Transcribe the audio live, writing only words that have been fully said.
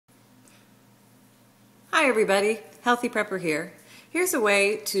Hi everybody, Healthy Prepper here. Here's a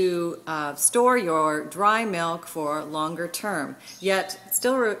way to store your dry milk for longer term, yet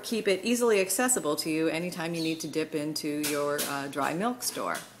still keep it easily accessible to you anytime you need to dip into your dry milk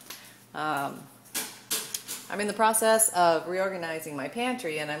store. I'm in the process of reorganizing my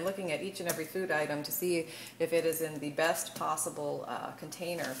pantry, and I'm looking at each and every food item to see if it is in the best possible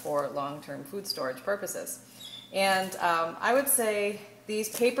container for long-term food storage purposes. And I would say these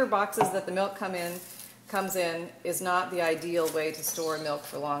paper boxes that the milk comes in is not the ideal way to store milk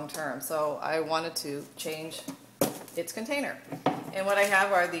for long term. So I wanted to change its container. And what I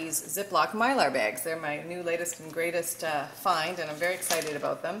have are these Ziplock Mylar bags. They're my new latest and greatest find, and I'm very excited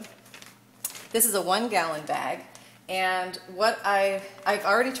about them. This is a 1 gallon bag, and what I've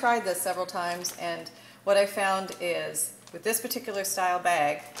already tried this several times, and what I found is with this particular style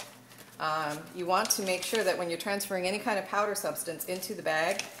bag, you want to make sure that when you're transferring any kind of powder substance into the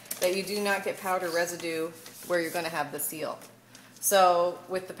bag, that you do not get powder residue where you're going to have the seal. So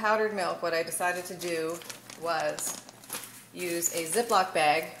with the powdered milk, what I decided to do was use a Ziploc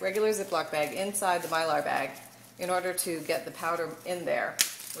bag, regular Ziploc bag, inside the Mylar bag in order to get the powder in there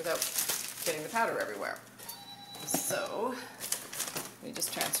without getting the powder everywhere. So let me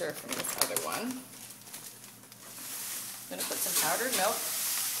just transfer from this other one. I'm going to put some powdered milk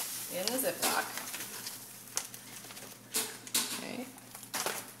in the Ziploc. Okay.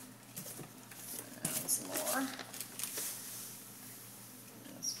 And some more.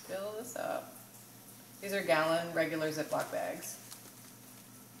 Let's fill this up. These are gallon regular Ziploc bags.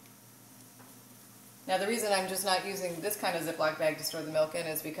 Now the reason I'm just not using this kind of Ziploc bag to store the milk in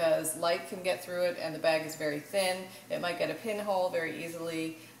is because light can get through it and the bag is very thin. It might get a pinhole very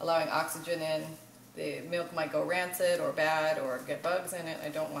easily, allowing oxygen in. The milk might go rancid or bad or get bugs in it. I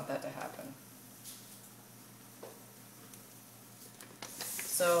don't want that to happen.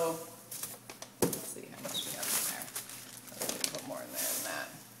 So let's see how much we have in there. Let's put more in there than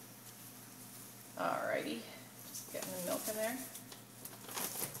that. Alrighty, just getting the milk in there.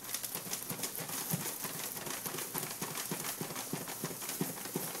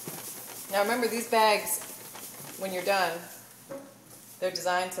 Now remember, these bags, when you're done, they're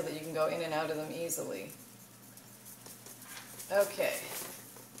designed so that you can go in and out of them easily. Okay,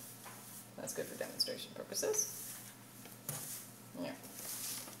 that's good for demonstration purposes. Yeah.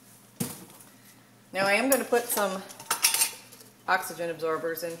 Now I am going to put some oxygen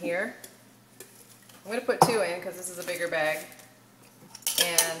absorbers in here. I'm going to put 2 in because this is a bigger bag,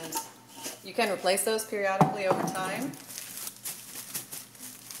 and you can replace those periodically over time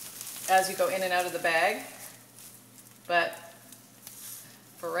as you go in and out of the bag, but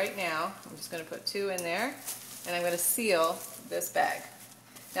for right now I'm just going to put 2 in there, and I'm going to seal this bag.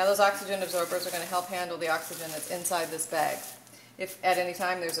 Now those oxygen absorbers are going to help handle the oxygen that's inside this bag. If at any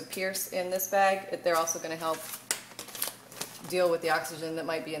time there's a pierce in this bag, they're also going to help deal with the oxygen that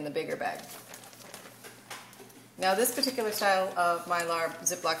might be in the bigger bag. Now this particular style of Mylar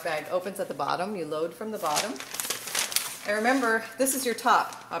Ziploc bag opens at the bottom. You load from the bottom. And remember, this is your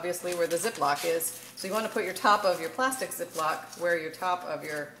top, obviously, where the Ziploc is. So you want to put your top of your plastic Ziploc where your top of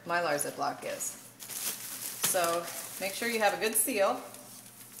your Mylar Ziploc is. So make sure you have a good seal,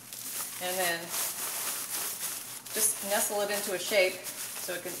 and then just nestle it into a shape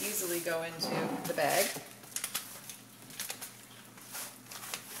so it can easily go into the bag.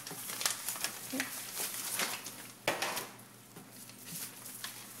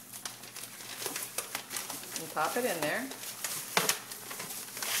 And pop it in there.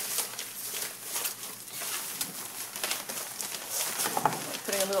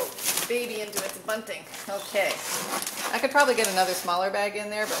 Putting a little baby into its bunting. Okay. I could probably get another smaller bag in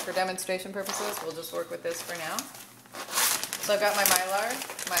there, but for demonstration purposes, we'll just work with this for now. So I've got my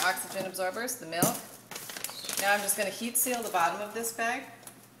Mylar, my oxygen absorbers, the milk. Now I'm just going to heat seal the bottom of this bag.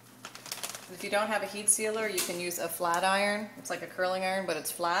 If you don't have a heat sealer, you can use a flat iron. It's like a curling iron, but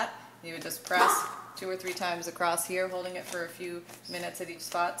it's flat. You would just press 2 or 3 times across here, holding it for a few minutes at each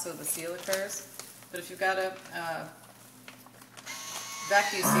spot so the seal occurs. But if you've got a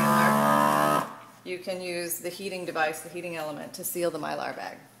vacuum sealer, you can use the heating device, the heating element, to seal the Mylar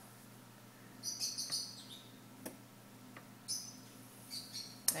bag.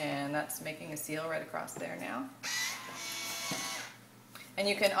 And that's making a seal right across there now. And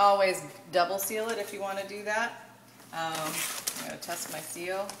you can always double seal it if you want to do that. I'm going to test my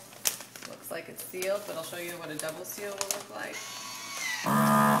seal. Looks like it's sealed, but I'll show you what a double seal will look like.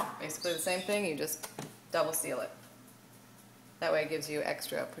 Basically the same thing, you just double seal it. That way it gives you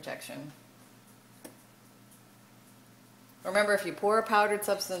extra protection. Remember, if you pour a powdered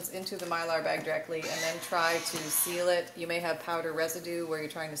substance into the Mylar bag directly and then try to seal it, you may have powder residue where you're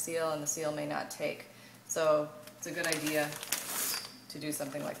trying to seal and the seal may not take. So it's a good idea to do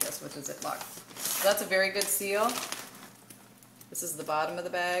something like this with a Ziploc. So that's a very good seal. This is the bottom of the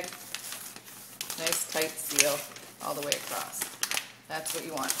bag. Nice tight seal all the way across. That's what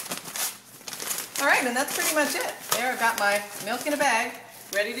you want. All right, and that's pretty much it. There, I've got my milk in a bag,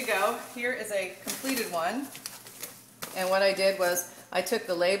 ready to go. Here is a completed one. And what I did was I took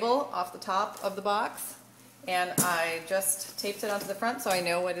the label off the top of the box and I just taped it onto the front so I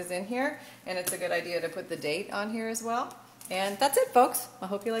know what is in here. And it's a good idea to put the date on here as well. And that's it, folks. I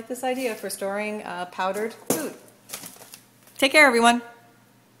hope you like this idea for storing powdered food. Take care, everyone.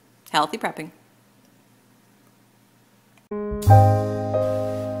 Healthy prepping.